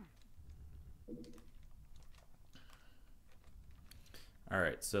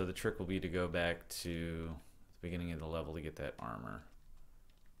 Alright, so the trick will be to go back to the beginning of the level to get that armor.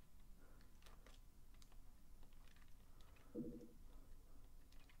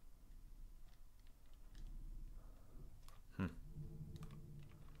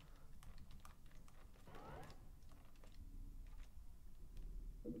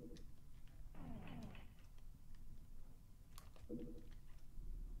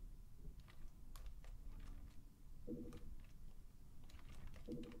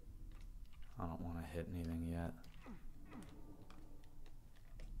 I don't want to hit anything yet.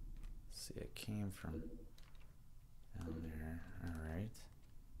 Let's see, it came from down there. Alright.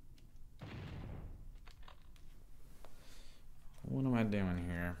 What am I doing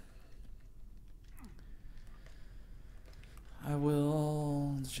here? I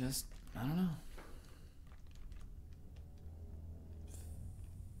will just, I don't know.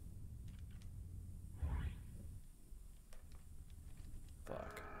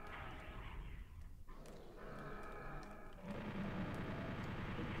 Fuck.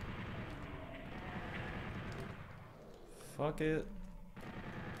 Fuck it.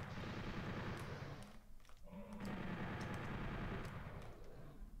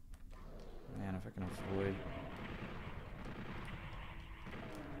 Man, if I can avoid.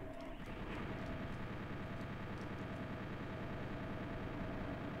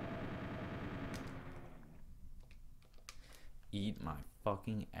 Eat my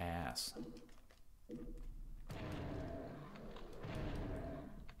fucking ass.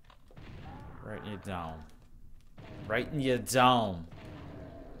 Right in your dome. Right in your dome.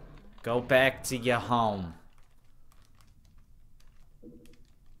 Go back to your home.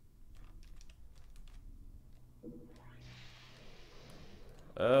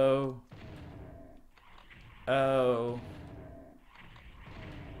 Oh. Oh.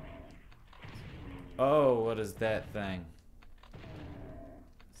 Oh, what is that thing?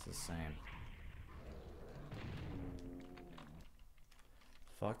 It's the same.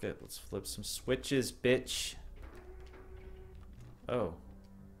 Fuck it, let's flip some switches, bitch. Oh.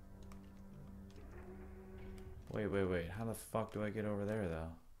 Wait. How the fuck do I get over there, though?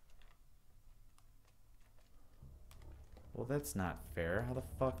 Well, that's not fair. How the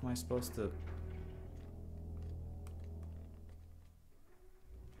fuck am I supposed to...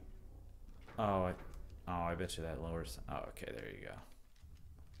 Oh, I bet you that lowers... Oh, okay, there you go.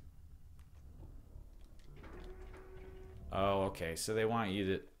 Oh, okay. So they want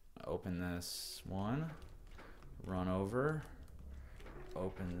you to open this one, run over,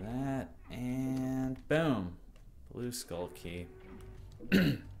 open that, and boom. Blue skull key.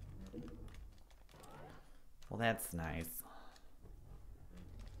 Well, that's nice.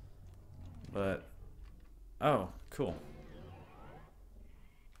 But, oh, cool.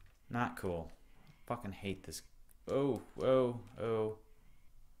 Not cool. Fucking hate this. Oh, oh, oh.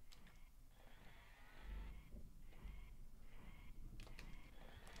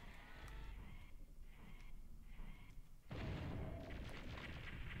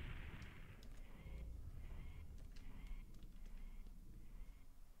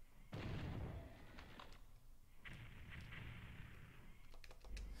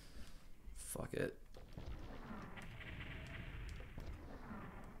 Fuck it.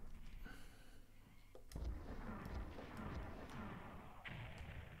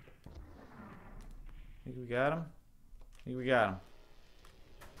 Think we got him? Think we got him.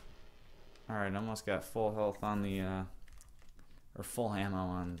 Alright, almost got full health on the, or full ammo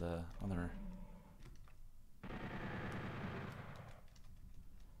on the other.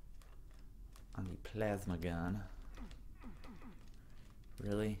 On the plasma gun.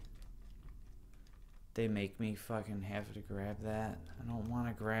 Really? They make me fucking have to grab that? I don't want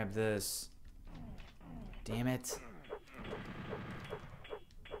to grab this. Damn it.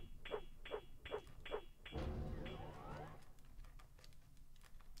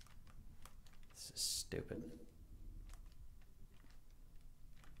 This is stupid.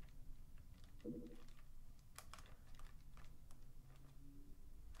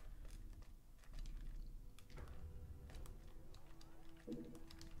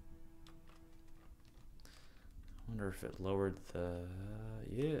 I wonder if it lowered the...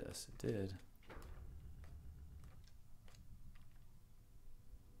 Yes, it did.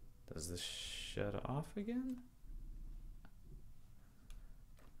 Does this shut off again?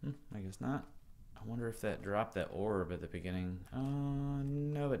 I guess not. I wonder if that dropped that orb at the beginning.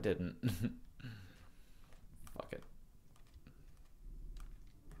 No it didn't. Fuck it.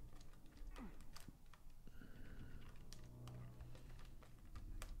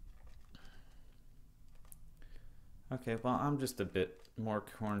 Okay, well, I'm just a bit more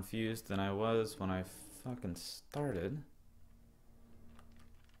confused than I was when I fucking started.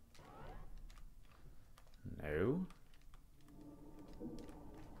 No.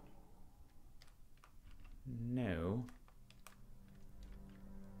 No.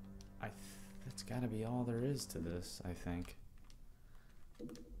 That's gotta be all there is to this, I think.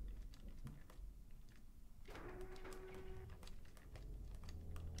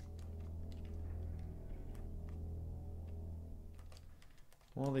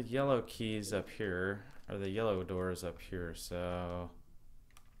 Well, the yellow key's up here, or the yellow door is up here, so...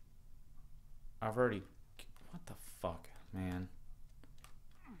 I've already... What the fuck, man?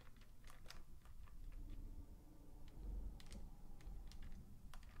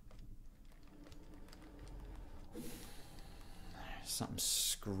 Something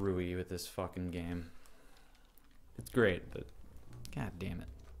screwy with this fucking game. It's great, but... God damn it.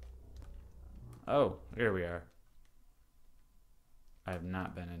 Oh, here we are. I have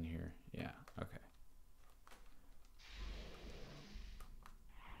not been in here. Yeah, okay.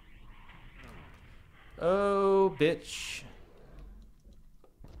 Oh, bitch.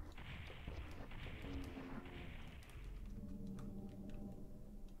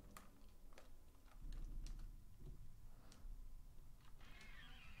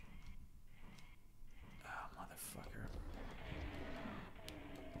 Oh, motherfucker.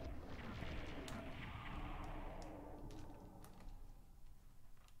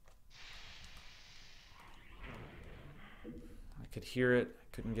 I could hear it.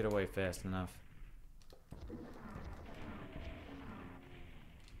 I couldn't get away fast enough.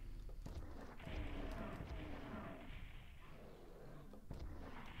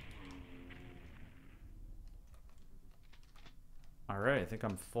 Alright, I think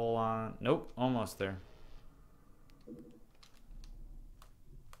I'm full on. Nope, almost there.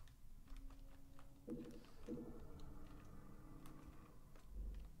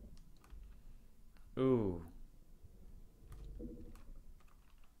 Ooh.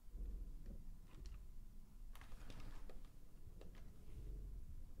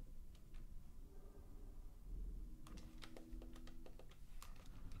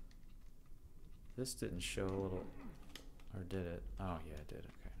 This didn't show a little... Or did it? Oh, yeah, it did.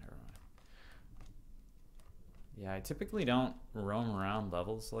 Okay, never mind. Yeah, I typically don't roam around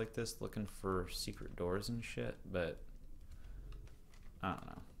levels like this looking for secret doors and shit, but... I don't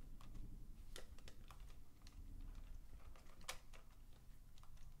know.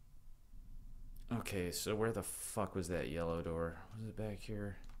 Okay, so where the fuck was that yellow door? Was it back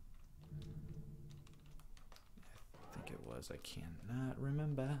here? I think it was. I cannot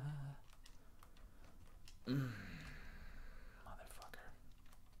remember. Motherfucker.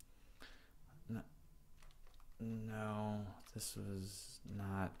 No, this was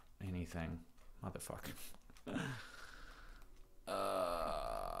not anything. Motherfucker.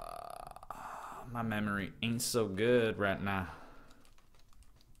 My memory ain't so good right now.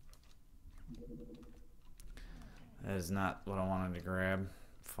 That is not what I wanted to grab.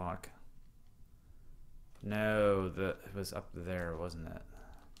 Fuck. No, it was up there, wasn't it?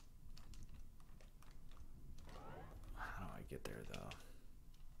 How do I get there, though?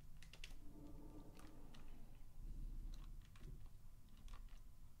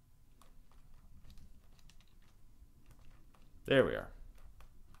 There we are.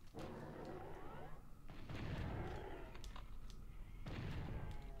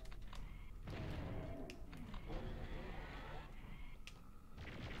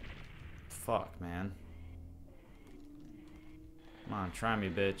 Fuck, man. Come on, try me,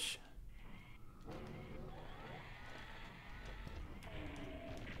 bitch.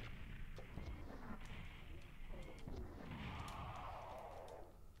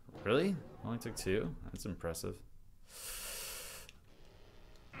 Really? Only took 2? That's impressive.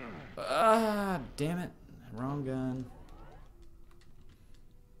 Ah, damn it. Wrong gun.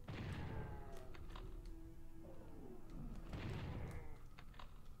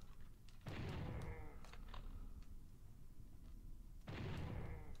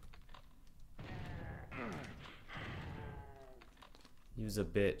 Use a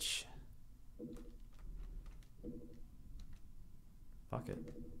bitch. Fuck it.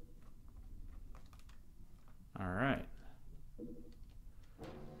 Alright.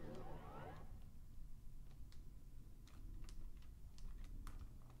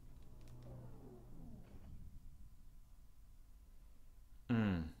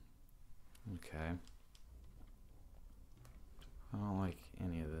 Okay. I don't like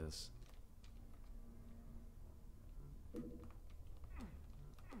any of this.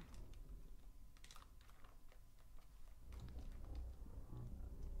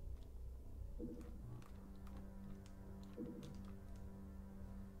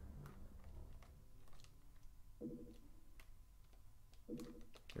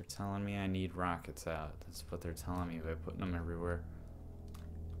 They're telling me I need rockets out. That's what they're telling me by putting them everywhere.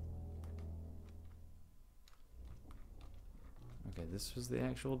 Okay, this was the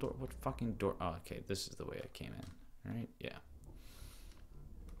actual door. What fucking door? Oh, okay, this is the way I came in. Right? Yeah.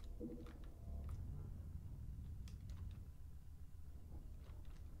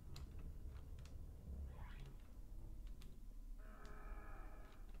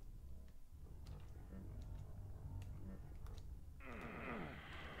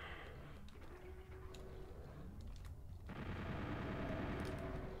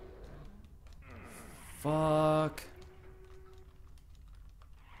 Fuck.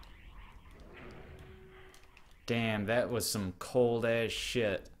 Damn, that was some cold ass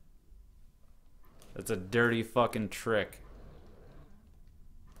shit. That's a dirty fucking trick.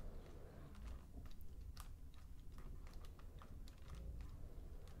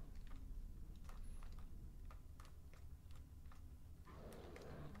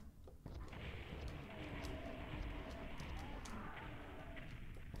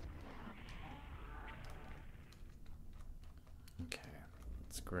 Okay,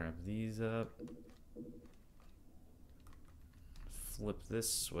 let's grab these up. Flip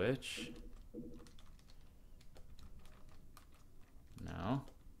this switch. No.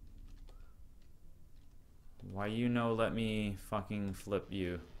 Why you no let me fucking flip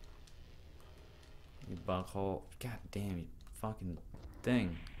you? You butthole. God damn, you fucking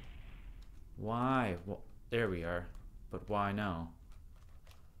thing. Why? Well, there we are. But why no?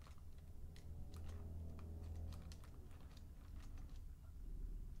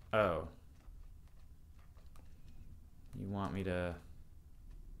 Oh. You want me to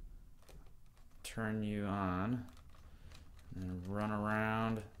turn you on and run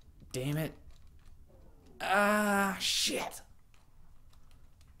around? Damn it. Ah, shit.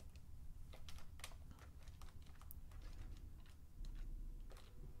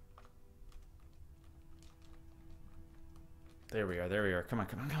 There we are, there we are. Come on,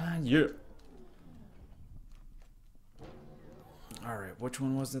 come on, come on. Yeah. Alright, which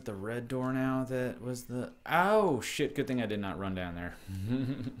one was it? The red door now that was the... Oh, shit. Good thing I did not run down there.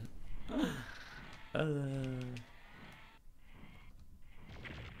 I don't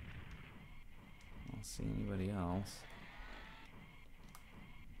see anybody else.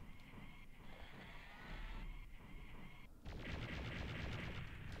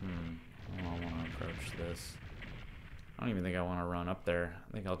 I don't want to approach this. I don't even think I want to run up there.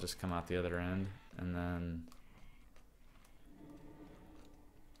 I think I'll just come out the other end and then...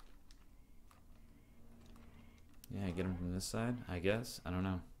 Yeah, get him from this side, I guess. I don't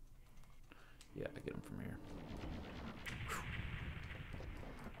know. Yeah, I get him from here.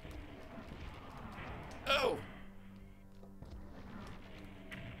 Oh!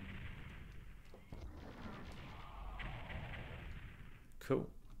 Cool.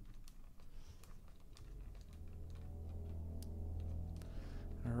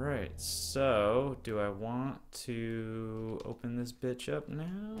 Alright, so do I want to open this bitch up now?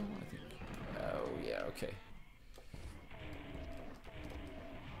 I think, oh, yeah, okay.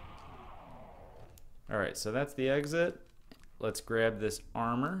 Alright, so that's the exit. Let's grab this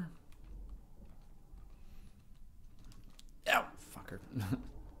armor. Ow! Fucker.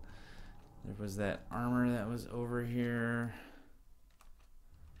 There was that armor that was over here.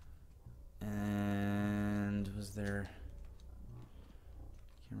 And was there...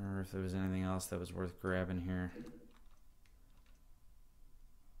 Can't remember if there was anything else that was worth grabbing here.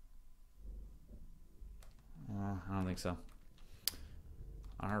 I don't think so.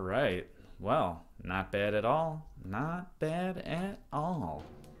 Alright. Well, not bad at all. Not bad at all.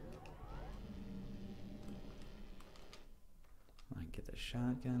 I get the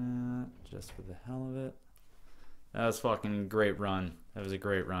shotgun out just for the hell of it. That was fucking great run. That was a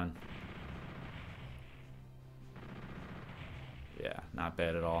great run. Yeah, not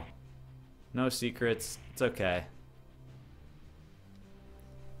bad at all. No secrets. It's okay.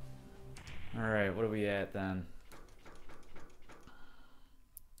 Alright, what are we at then?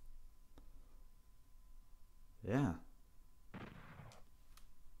 Yeah.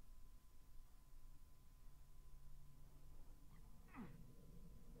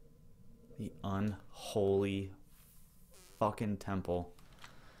 The unholy fucking temple.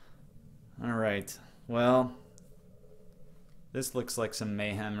 Alright, well, this looks like some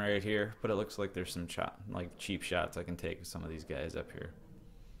mayhem right here, but it looks like there's some cheap shots I can take with some of these guys up here.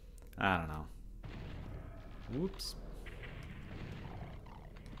 I don't know. Whoops.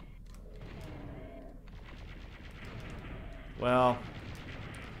 Well,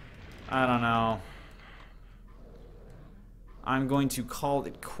 I don't know. I'm going to call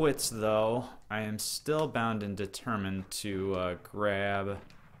it quits, though. I am still bound and determined to grab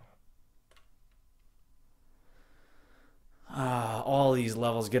all these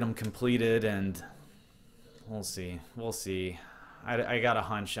levels, get them completed, and we'll see. We'll see. I got a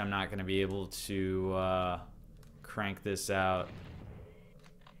hunch I'm not going to be able to crank this out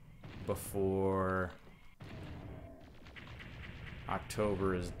before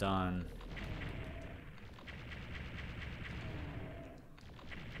October is done.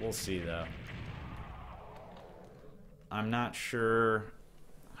 We'll see, though. I'm not sure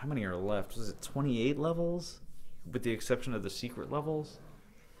how many are left. Was it 28 levels? With the exception of the secret levels?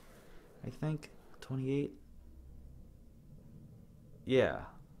 I think 28. Yeah.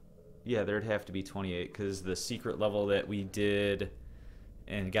 Yeah, there'd have to be 28 because the secret level that we did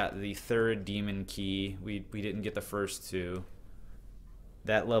and got the third demon key, we didn't get the first two.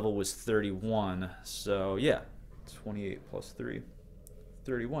 That level was 31. So, yeah, 28 plus 3.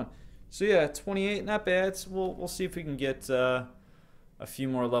 31. So yeah, 28, not bad. So we'll see if we can get a few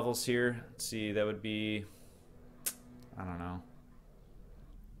more levels here. Let's see, that would be, I don't know.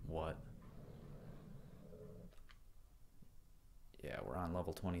 What? Yeah, we're on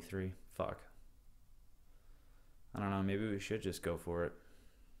level 23. Fuck. I don't know, maybe we should just go for it.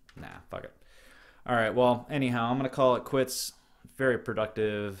 Nah, fuck it. Alright, well, anyhow, I'm going to call it quits. Very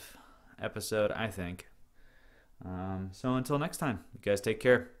productive episode, I think. So until next time, you guys take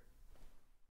care.